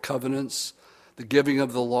glory, the covenants, the giving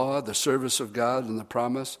of the law, the service of God, and the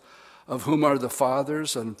promise, of whom are the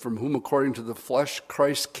fathers, and from whom according to the flesh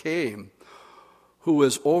Christ came, who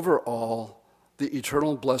is over all, the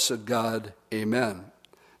eternal blessed God. Amen.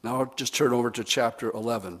 Now I'll just turn over to chapter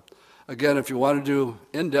 11. Again, if you want to do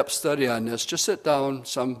in-depth study on this, just sit down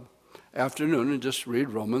some afternoon and just read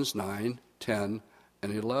Romans 9, 10,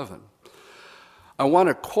 and 11. I want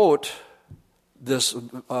to quote this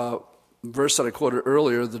verse that I quoted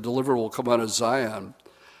earlier, the deliverer will come out of Zion,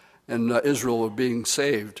 and Israel being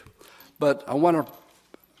saved. But I want to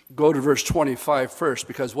go to verse 25 first,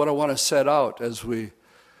 because what I want to set out as we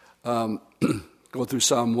go through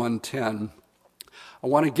Psalm 110, I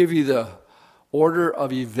want to give you the order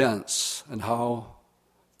of events and how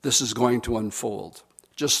this is going to unfold,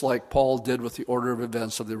 just like Paul did with the order of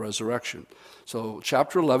events of the resurrection. So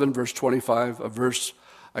chapter 11, verse 25, a verse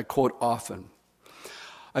I quote often.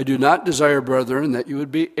 I do not desire, brethren, that you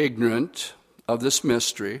would be ignorant of this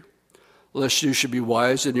mystery, lest you should be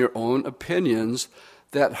wise in your own opinions,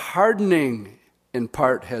 that hardening in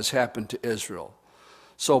part has happened to Israel.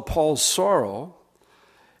 So Paul's sorrow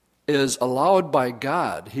is allowed by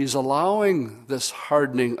God. He's allowing this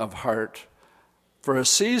hardening of heart for a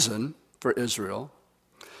season for Israel,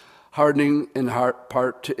 hardening in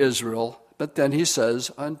part to Israel, but then he says,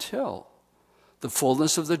 until the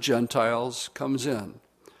fullness of the Gentiles comes in.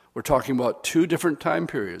 We're talking about 2 different time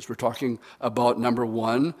periods. We're talking about, number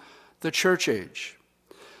 1, the church age.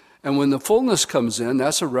 And when the fullness comes in,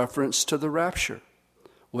 that's a reference to the rapture.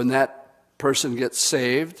 When that person gets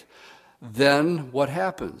saved, then what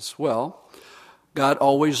happens? Well, God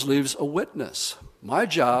always leaves a witness. My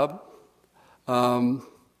job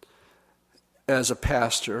as a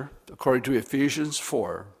pastor, according to Ephesians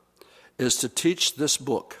 4, is to teach this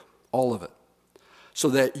book, all of it, so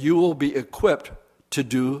that you will be equipped to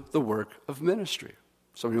do the work of ministry.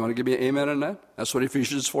 Somebody want to give me an amen on that? That's what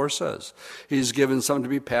Ephesians 4 says. He's given some to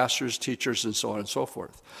be pastors, teachers, and so on and so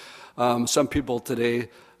forth. Some people today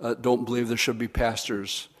don't believe there should be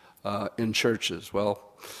pastors in churches. Well,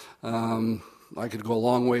 I could go a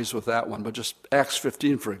long ways with that one, but just Acts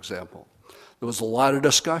 15, for example. There was a lot of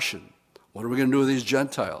discussion. What are we going to do with these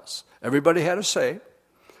Gentiles? Everybody had a say,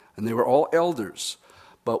 and they were all elders.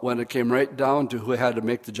 But when it came right down to who had to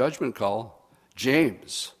make the judgment call,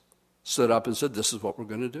 James stood up and said, this is what we're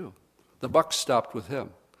going to do. The buck stopped with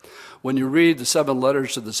him. When you read the 7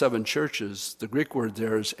 letters to the 7 churches, the Greek word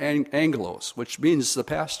there is angelos, which means the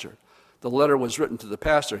pastor. The letter was written to the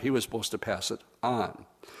pastor. He was supposed to pass it on.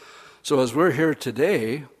 So as we're here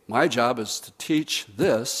today, my job is to teach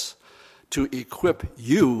this, to equip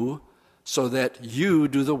you so that you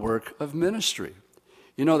do the work of ministry.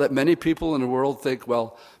 You know that many people in the world think,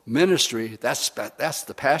 well, ministry, that's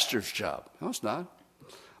the pastor's job. No, it's not.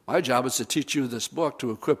 My job is to teach you this book,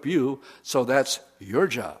 to equip you, so that's your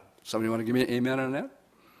job. Somebody want to give me an amen on that?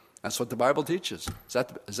 That's what the Bible teaches.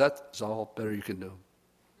 Is that all better you can do?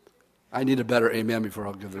 I need a better amen before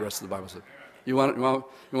I'll give the rest of the Bible. You want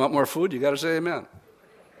more food? You got to say amen.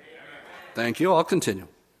 Thank you. I'll continue.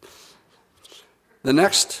 The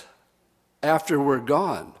next, after we're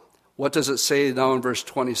gone, what does it say now in verse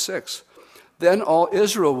 26? Then all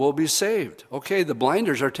Israel will be saved. Okay, the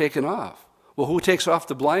blinders are taken off. Well, who takes off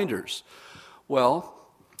the blinders? Well,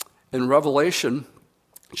 in Revelation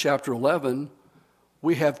chapter 11,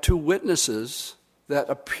 we have 2 witnesses that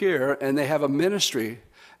appear, and they have a ministry,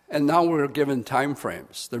 and now we're given time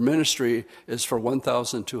frames. Their ministry is for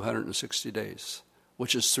 1,260 days,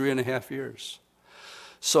 which is 3.5 years.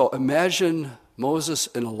 So imagine Moses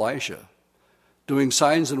and Elijah doing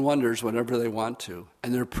signs and wonders whenever they want to,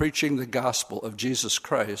 and they're preaching the gospel of Jesus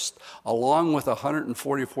Christ along with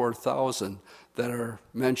 144,000 that are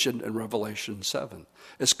mentioned in Revelation 7.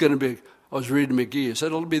 It's going to be, I was reading McGee, he said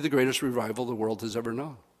it'll be the greatest revival the world has ever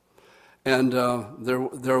known. And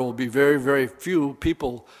there will be very, very few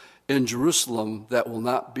people in Jerusalem that will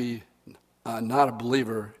not be not a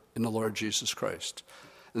believer in the Lord Jesus Christ.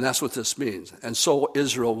 And that's what this means. And so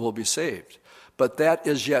Israel will be saved. But that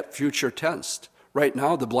is yet future tense. Right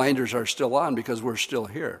now, the blinders are still on because we're still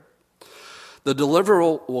here. The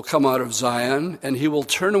deliverer will come out of Zion, and he will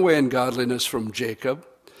turn away ungodliness from Jacob.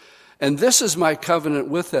 And this is my covenant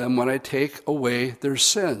with them when I take away their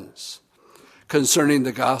sins. Concerning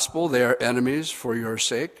the gospel, they are enemies for your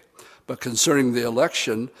sake. But concerning the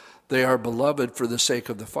election, they are beloved for the sake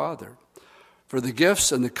of the Father. For the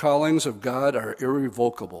gifts and the callings of God are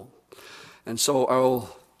irrevocable. And so I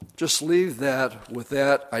will just leave that with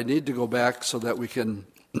that. I need to go back so that we can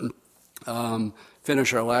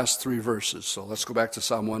finish our last three verses. So let's go back to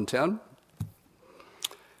Psalm 110.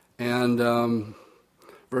 And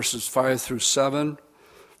verses 5 through 7.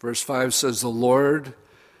 Verse 5 says, the Lord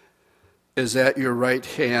is at your right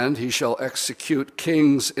hand. He shall execute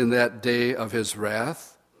kings in that day of his wrath.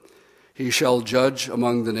 He shall judge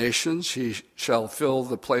among the nations. He shall fill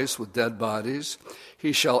the place with dead bodies.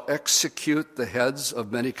 He shall execute the heads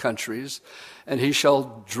of many countries, and he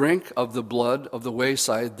shall drink of the blood of the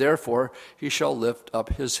wayside. Therefore, he shall lift up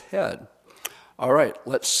his head. All right,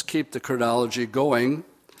 let's keep the chronology going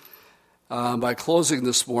by closing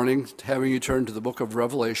this morning, having you turn to the book of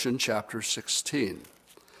Revelation, chapter 16.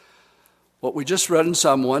 What we just read in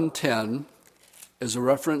Psalm 110 is a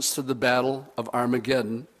reference to the battle of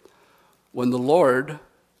Armageddon, when the Lord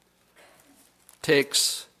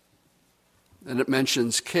takes, and it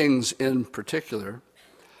mentions kings in particular.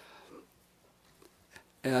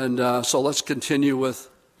 And so let's continue with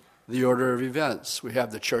the order of events. We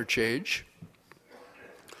have the church age.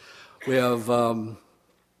 We have the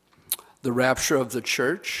rapture of the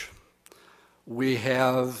church. We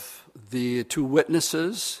have the two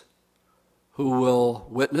witnesses who will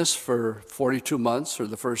witness for 42 months, or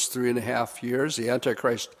the first 3.5 years. The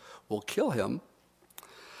Antichrist will kill him.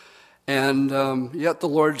 And yet the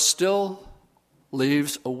Lord still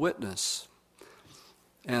leaves a witness.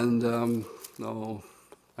 And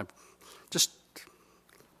I just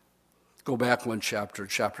go back one chapter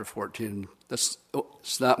 14. It's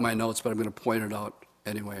not my notes, but I'm going to point it out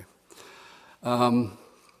anyway.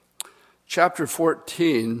 Chapter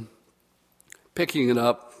 14, picking it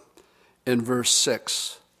up in verse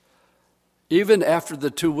 6. Even after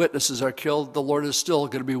the two witnesses are killed, the Lord is still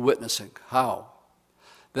going to be witnessing. How?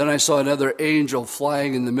 Then I saw another angel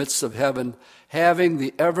flying in the midst of heaven, having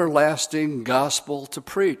the everlasting gospel to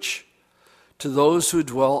preach to those who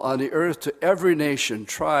dwell on the earth, to every nation,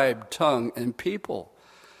 tribe, tongue, and people,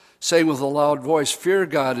 saying with a loud voice, fear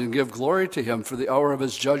God and give glory to him, for the hour of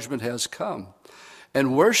his judgment has come.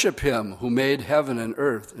 And worship him who made heaven and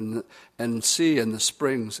earth and sea and the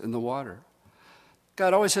springs and the water.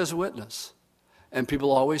 God always has a witness. And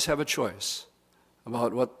people always have a choice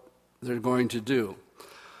about what they're going to do.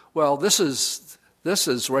 Well, this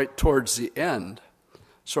is right towards the end,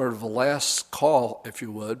 sort of a last call, if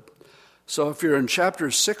you would. So if you're in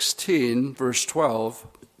chapter 16, verse 12,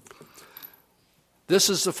 this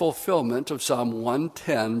is the fulfillment of Psalm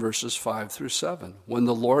 110, verses 5 through 7, when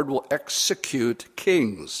the Lord will execute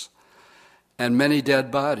kings and many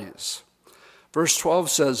dead bodies. Verse 12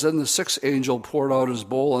 says, then the sixth angel poured out his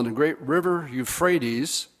bowl on a great river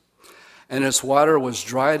Euphrates, and its water was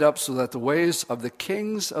dried up so that the ways of the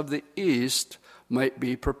kings of the east might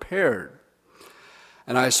be prepared.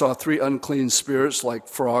 And I saw three unclean spirits like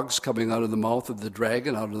frogs coming out of the mouth of the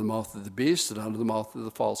dragon, out of the mouth of the beast, and out of the mouth of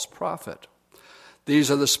the false prophet. These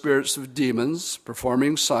are the spirits of demons,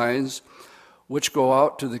 performing signs, which go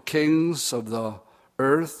out to the kings of the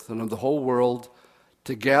earth and of the whole world,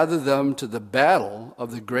 to gather them to the battle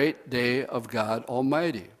of the great day of God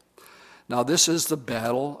Almighty. Now this is the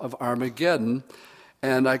battle of Armageddon,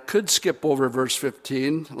 and I could skip over verse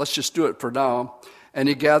 15. Let's just do it for now. And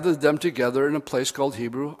he gathered them together in a place called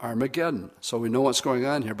Hebrew Armageddon. So we know what's going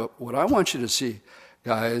on here. But what I want you to see,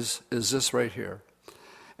 guys, is this right here.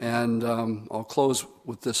 And I'll close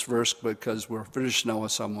with this verse because we're finished now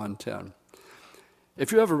with Psalm 110.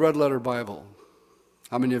 If you have a red letter Bible,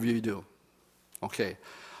 how many of you do? Okay.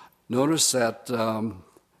 Notice that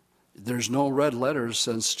there's no red letters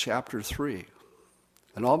since chapter 3.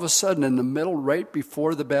 And all of a sudden, in the middle, right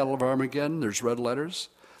before the Battle of Armageddon, there's red letters.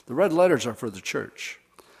 The red letters are for the church.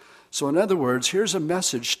 So in other words, here's a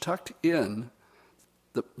message tucked in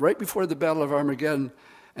right before the Battle of Armageddon,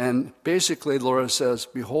 And basically, the Lord says,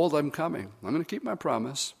 behold, I'm coming. I'm going to keep my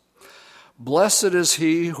promise. Blessed is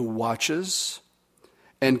he who watches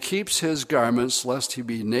and keeps his garments, lest he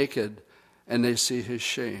be naked and they see his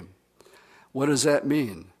shame. What does that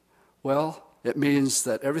mean? Well, it means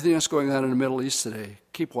that everything that's going on in the Middle East today,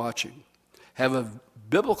 keep watching. Have a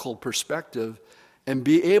biblical perspective and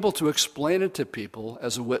be able to explain it to people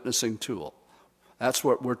as a witnessing tool. That's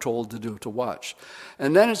what we're told to do, to watch.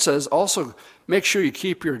 And then it says also, make sure you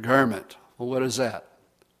keep your garment. Well, what is that?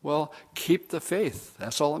 Well, keep the faith.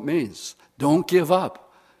 That's all it means. Don't give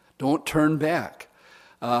up. Don't turn back.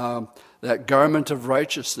 That garment of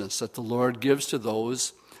righteousness that the Lord gives to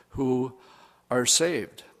those who are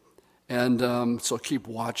saved. And so keep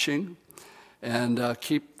watching and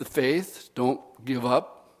keep the faith. Don't give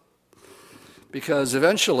up. Because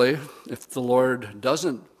eventually, if the Lord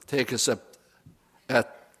doesn't take us up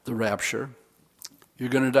at the rapture, you're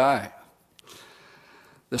going to die.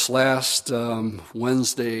 This last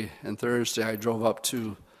Wednesday and Thursday, I drove up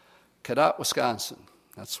to Cadott, Wisconsin.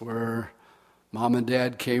 That's where Mom and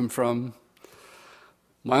Dad came from.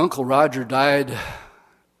 My Uncle Roger died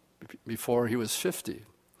before he was 50.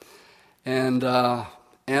 And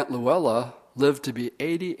Aunt Luella lived to be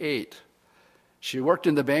 88. She worked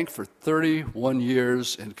in the bank for 31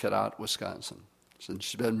 years in Cadott, Wisconsin. And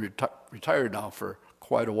she's been retired now for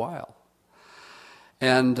quite a while.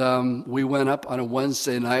 And we went up on a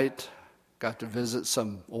Wednesday night, got to visit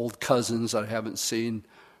some old cousins that I haven't seen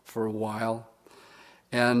for a while.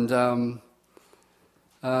 And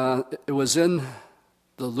it was in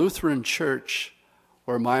the Lutheran church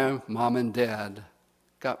where my mom and dad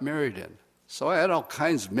got married in. So I had all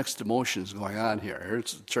kinds of mixed emotions going on here.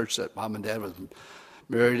 Here's the church that Mom and Dad was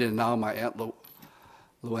married in. Now my Aunt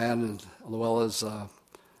Luella's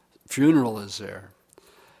funeral is there.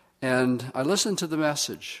 And I listened to the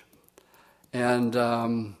message, and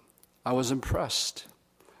I was impressed.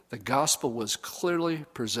 The gospel was clearly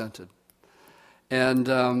presented. And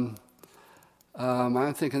I'm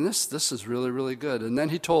thinking, this is really, really good. And then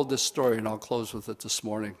he told this story, and I'll close with it this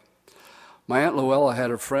morning. My Aunt Luella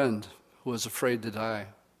had a friend who was afraid to die.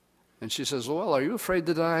 And she says, well, are you afraid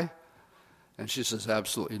to die? And she says,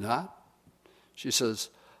 absolutely not. She says,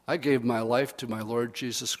 I gave my life to my Lord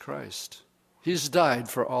Jesus Christ. He's died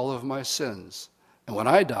for all of my sins. And when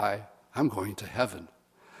I die, I'm going to heaven.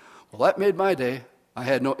 Well, that made my day. I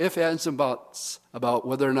had no ifs, ands, and buts about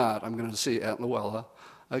whether or not I'm going to see Aunt Luella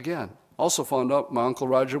again. Also found out my Uncle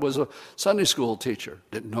Roger was a Sunday school teacher.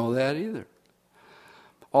 Didn't know that either.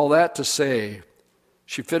 All that to say,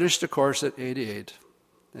 she finished the course at 88,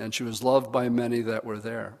 and she was loved by many that were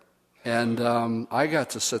there. And I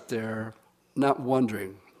got to sit there not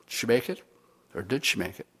wondering, did she make it? Or did she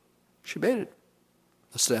make it? She made it.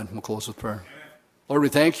 Let's stand. We'll close with prayer. Lord, we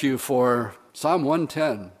thank you for Psalm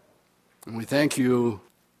 110. And we thank you,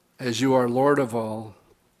 as you are Lord of all,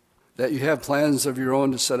 that you have plans of your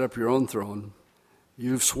own to set up your own throne.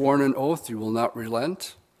 You've sworn an oath you will not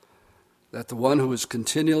relent, that the one who is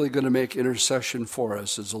continually going to make intercession for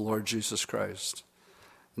us is the Lord Jesus Christ.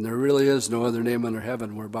 And there really is no other name under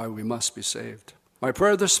heaven whereby we must be saved. My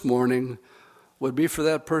prayer this morning would be for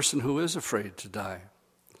that person who is afraid to die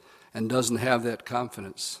and doesn't have that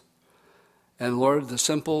confidence. And Lord, the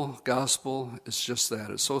simple gospel is just that.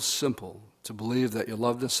 It's so simple to believe that you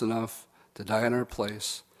loved us enough to die in our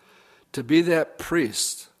place, to be that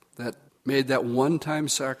priest that made that one-time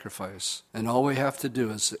sacrifice, and all we have to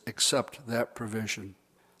do is accept that provision.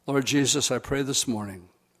 Lord Jesus, I pray this morning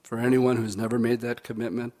for anyone who's never made that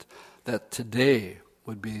commitment, that today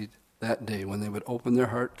would be that day when they would open their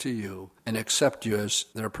heart to you and accept you as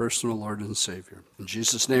their personal Lord and Savior. In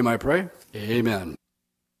Jesus' name I pray, amen.